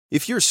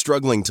If you're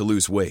struggling to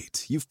lose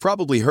weight, you've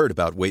probably heard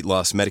about weight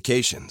loss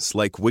medications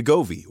like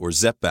Wegovy or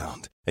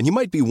Zepbound, and you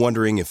might be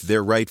wondering if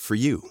they're right for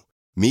you.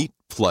 Meet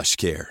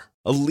PlushCare,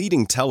 a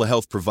leading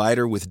telehealth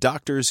provider with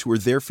doctors who are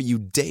there for you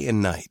day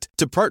and night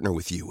to partner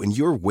with you in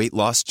your weight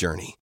loss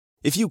journey.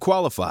 If you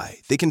qualify,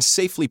 they can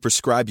safely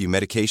prescribe you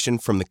medication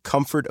from the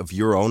comfort of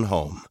your own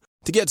home.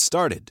 To get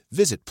started,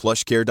 visit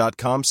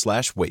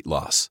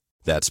plushcare.com/weightloss.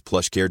 That's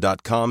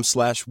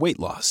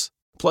plushcare.com/weightloss.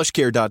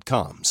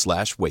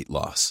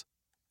 plushcare.com/weightloss.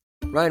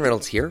 Ryan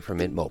Reynolds here from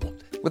Mint Mobile.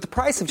 With the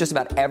price of just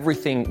about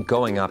everything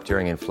going up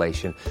during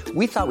inflation,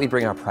 we thought we'd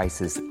bring our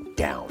prices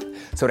down.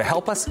 So to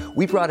help us,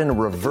 we brought in a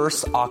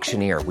reverse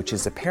auctioneer, which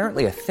is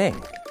apparently a thing.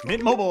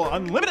 Mint Mobile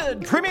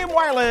Unlimited Premium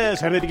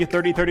Wireless. How to get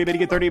 30, 30, bit to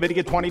get 30, bit to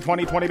get 20,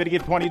 20, 20, bit to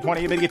get 20,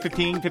 20, bit to get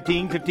 15,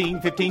 15,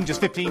 15, 15, just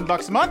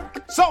 $15 a month?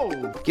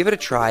 Sold! Give it a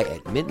try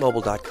at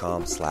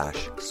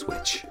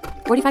mintmobile.com/switch.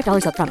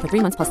 $45 up front for 3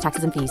 months plus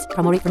taxes and fees.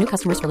 Promo rate for new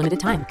customers for limited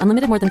time.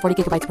 Unlimited more than 40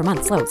 gigabytes per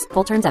month. Slows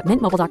full terms at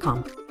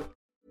mintmobile.com.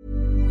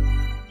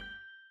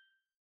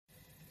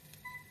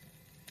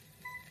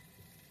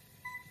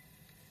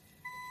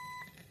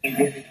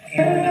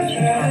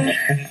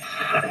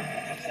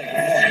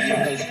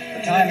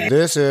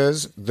 This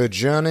is The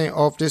Journey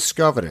of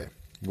Discovery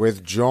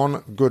with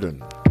John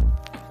Gooden.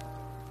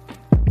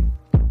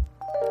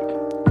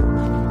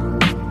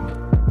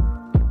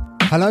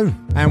 Hello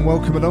and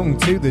welcome along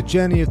to The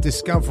Journey of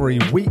Discovery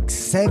Week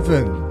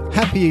 7.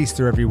 Happy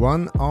Easter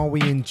everyone. Are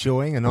we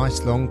enjoying a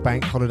nice long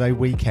bank holiday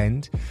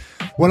weekend?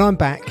 Well, I'm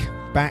back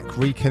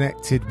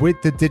reconnected with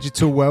the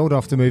digital world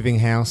after moving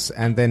house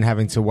and then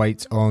having to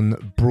wait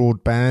on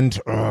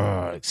broadband,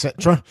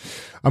 etc.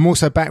 I'm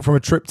also back from a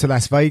trip to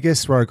Las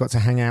Vegas where I got to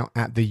hang out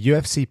at the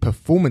UFC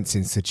Performance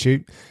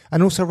Institute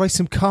and also race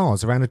some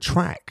cars around a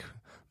track.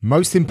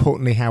 Most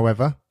importantly,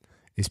 however,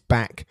 is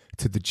back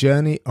to the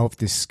Journey of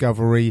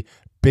Discovery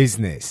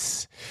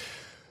business.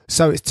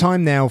 So it's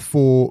time now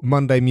for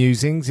Monday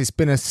Musings. It's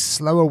been a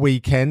slower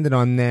weekend and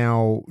I'm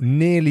now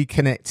nearly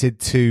connected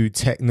to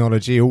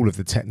technology, all of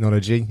the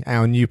technology.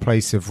 Our new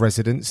place of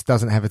residence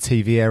doesn't have a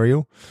TV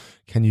aerial.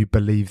 Can you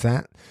believe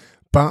that?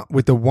 But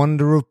with the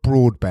wonder of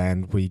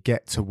broadband, we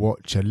get to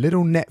watch a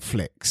little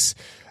Netflix.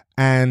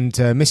 And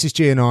Mrs.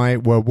 G and I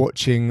were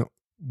watching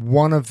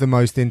one of the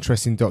most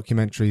interesting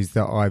documentaries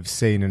that I've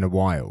seen in a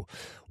while.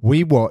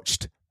 We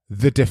watched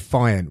The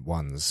Defiant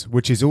Ones,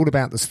 which is all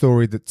about the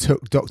story that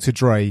took Dr.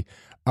 Dre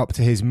up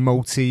to his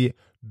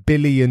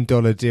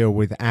multi-billion-dollar deal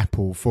with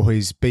Apple for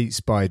his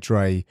Beats by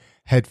Dre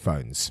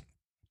headphones.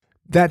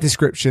 That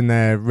description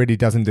there really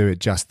doesn't do it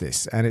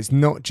justice, and it's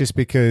not just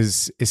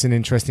because it's an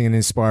interesting and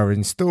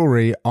inspiring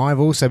story. I've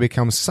also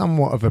become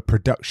somewhat of a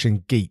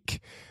production geek,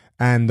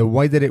 and the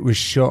way that it was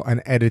shot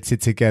and edited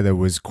together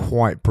was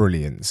quite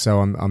brilliant,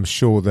 so I'm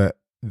sure that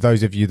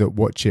those of you that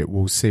watch it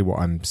will see what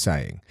I'm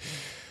saying.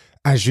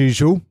 As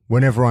usual,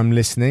 whenever I'm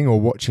listening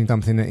or watching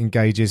something that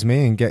engages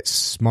me and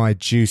gets my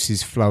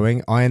juices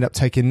flowing, I end up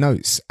taking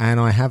notes, and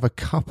I have a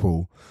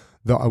couple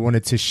that I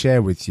wanted to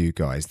share with you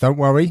guys. Don't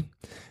worry,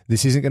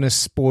 this isn't going to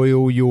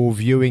spoil your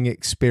viewing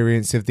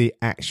experience of the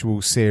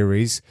actual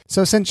series.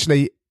 So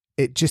essentially,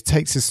 it just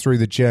takes us through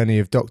the journey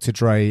of Dr.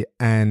 Dre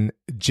and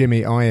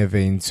Jimmy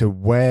Iovine to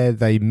where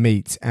they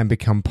meet and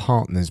become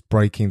partners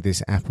breaking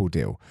this Apple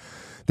deal.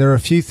 There are a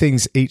few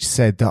things each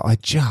said that I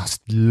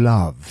just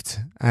loved.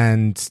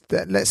 And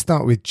let's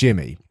start with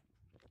Jimmy.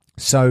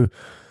 So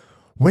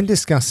when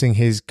discussing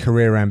his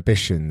career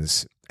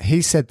ambitions,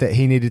 he said that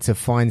he needed to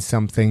find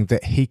something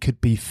that he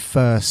could be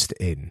first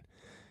in.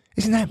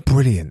 Isn't that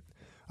brilliant?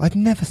 I'd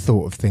never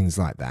thought of things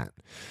like that.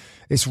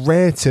 It's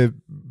rare to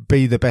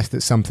be the best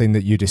at something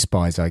that you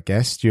despise, I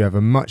guess. You have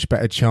a much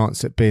better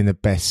chance at being the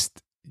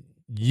best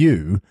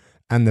you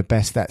and the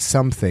best at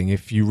something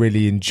if you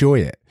really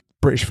enjoy it.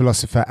 British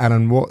philosopher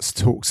Alan Watts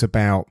talks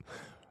about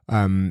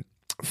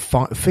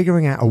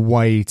figuring out a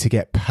way to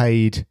get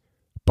paid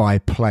by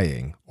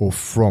playing or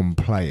from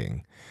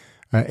playing.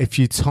 If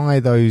you tie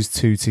those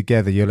two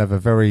together, you'll have a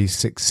very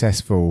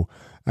successful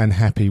and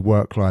happy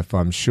work life,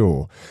 I'm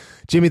sure.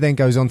 Jimmy then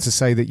goes on to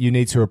say that you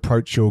need to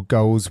approach your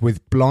goals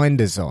with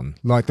blinders on,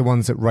 like the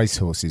ones that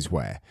racehorses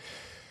wear.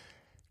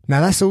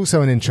 Now, that's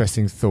also an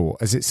interesting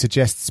thought, as it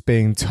suggests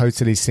being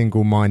totally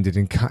single-minded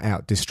and cut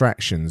out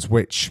distractions,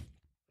 which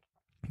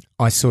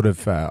I sort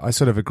of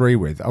agree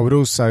with. I would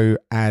also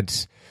add,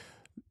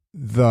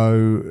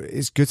 though,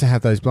 it's good to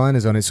have those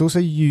blinders on. It's also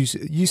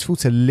useful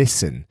to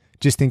listen,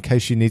 just in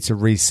case you need to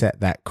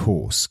reset that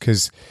course.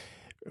 Because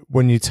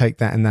when you take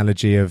that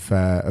analogy of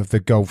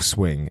the golf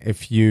swing,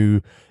 if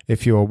you're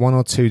 1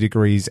 or 2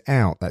 degrees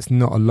out, that's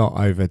not a lot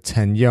over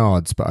 10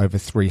 yards, but over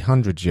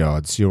 300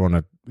 yards, you're on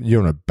a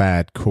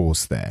bad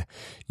course there.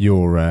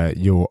 You're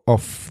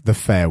off the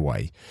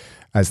fairway,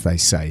 as they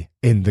say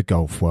in the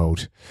golf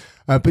world.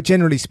 But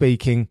generally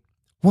speaking,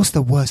 what's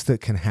the worst that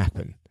can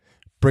happen?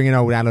 Bringing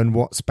old Alan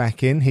Watts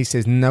back in, he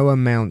says no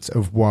amount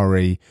of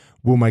worry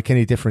will make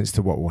any difference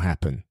to what will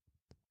happen.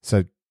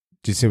 So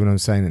do you see what I'm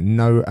saying?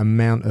 No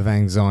amount of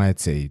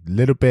anxiety,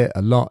 little bit,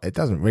 a lot, it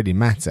doesn't really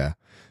matter.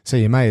 So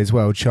you may as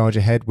well charge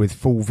ahead with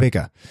full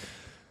vigour.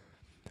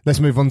 Let's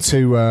move on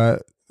to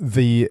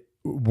the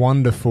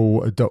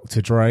wonderful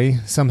Dr. Dre.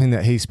 Something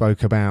that he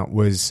spoke about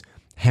was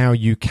how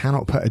you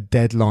cannot put a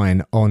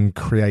deadline on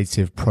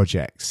creative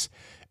projects.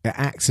 It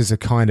acts as a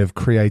kind of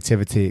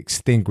creativity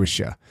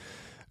extinguisher.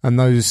 And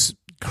those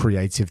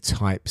creative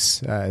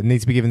types need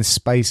to be given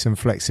space and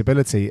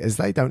flexibility, as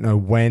they don't know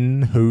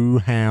when, who,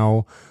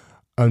 how,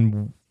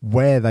 and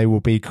where they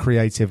will be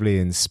creatively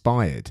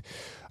inspired.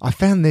 I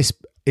found this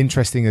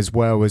interesting as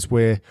well, as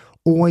we're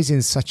always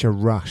in such a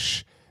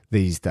rush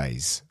these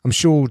days. I'm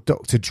sure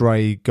Dr.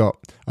 Dre got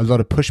a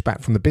lot of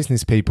pushback from the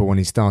business people when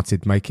he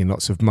started making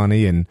lots of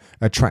money and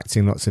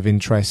attracting lots of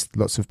interest,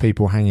 lots of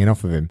people hanging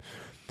off of him.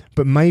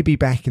 But maybe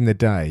back in the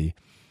day,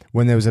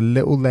 when there was a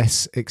little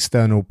less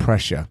external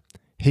pressure,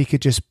 he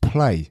could just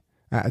play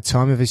at a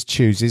time of his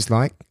chooses,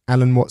 like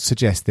Alan Watts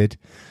suggested,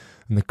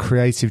 and the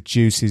creative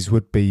juices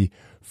would be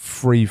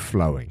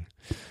free-flowing.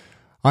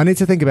 I need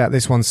to think about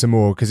this one some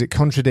more, because it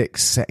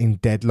contradicts setting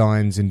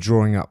deadlines and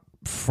drawing up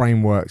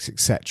frameworks,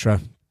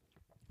 etc.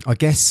 I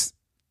guess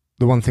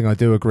the one thing I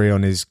do agree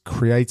on is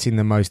creating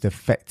the most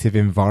effective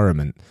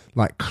environment,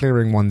 like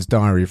clearing one's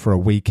diary for a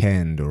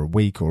weekend or a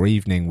week or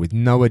evening with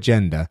no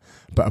agenda,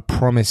 but a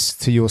promise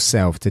to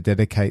yourself to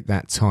dedicate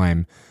that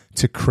time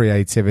to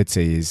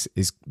creativity is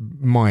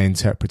my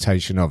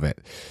interpretation of it.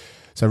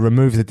 So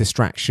remove the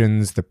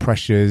distractions, the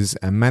pressures,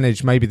 and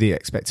manage maybe the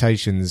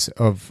expectations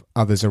of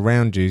others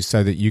around you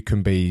so that you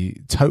can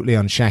be totally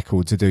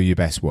unshackled to do your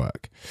best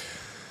work.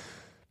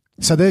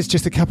 So there's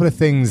just a couple of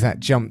things that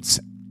jumped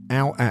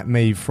out at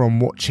me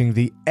from watching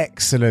the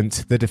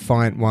excellent The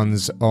Defiant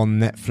Ones on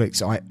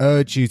Netflix. I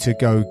urge you to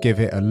go give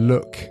it a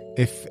look,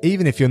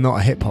 even if you're not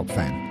a hip-hop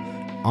fan.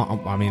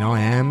 I mean, I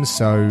am,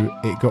 so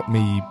it got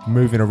me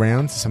moving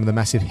around to some of the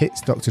massive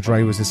hits Dr.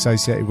 Dre was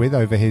associated with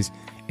over his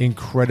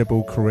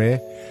incredible career.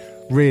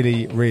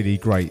 Really, really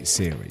great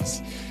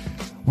series.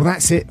 Well,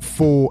 that's it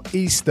for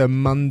Easter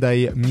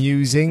Monday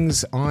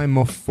musings. I'm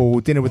off for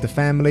dinner with the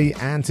family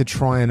and to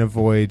try and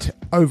avoid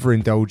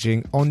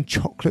overindulging on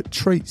chocolate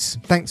treats.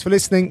 Thanks for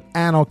listening,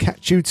 and I'll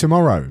catch you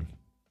tomorrow.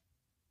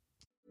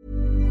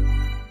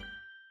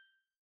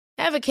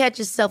 Ever catch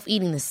yourself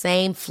eating the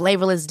same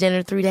flavorless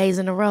dinner 3 days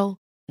in a row?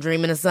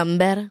 Dreaming of something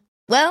better?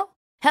 Well,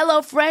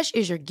 HelloFresh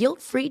is your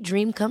guilt-free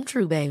dream come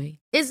true, baby.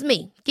 It's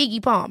me,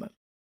 Keke Palmer.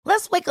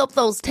 Let's wake up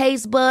those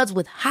taste buds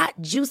with hot,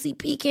 juicy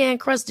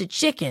pecan-crusted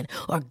chicken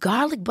or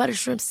garlic butter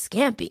shrimp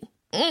scampi.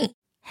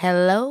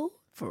 Hello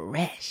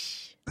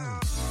Fresh.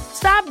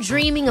 Stop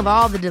dreaming of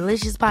all the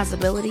delicious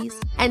possibilities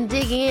and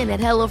dig in at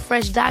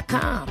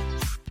HelloFresh.com.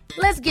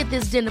 Let's get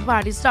this dinner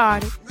party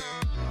started.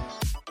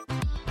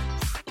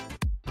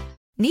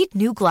 Need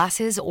new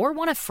glasses or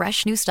want a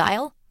fresh new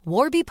style?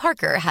 Warby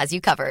Parker has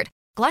you covered.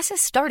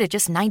 Glasses start at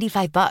just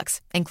 $95,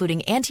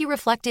 including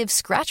anti-reflective,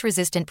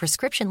 scratch-resistant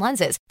prescription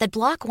lenses that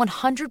block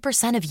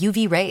 100% of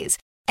UV rays.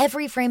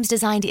 Every frame's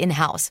designed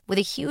in-house with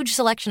a huge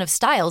selection of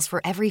styles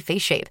for every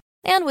face shape.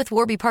 And with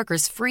Warby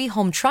Parker's free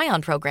home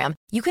try-on program,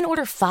 you can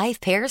order 5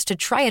 pairs to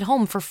try at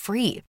home for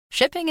free.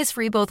 Shipping is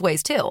free both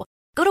ways, too.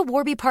 Go to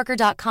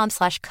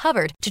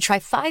warbyparker.com/covered to try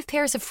 5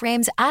 pairs of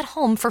frames at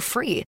home for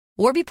free.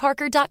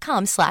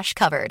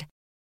 warbyparker.com/covered.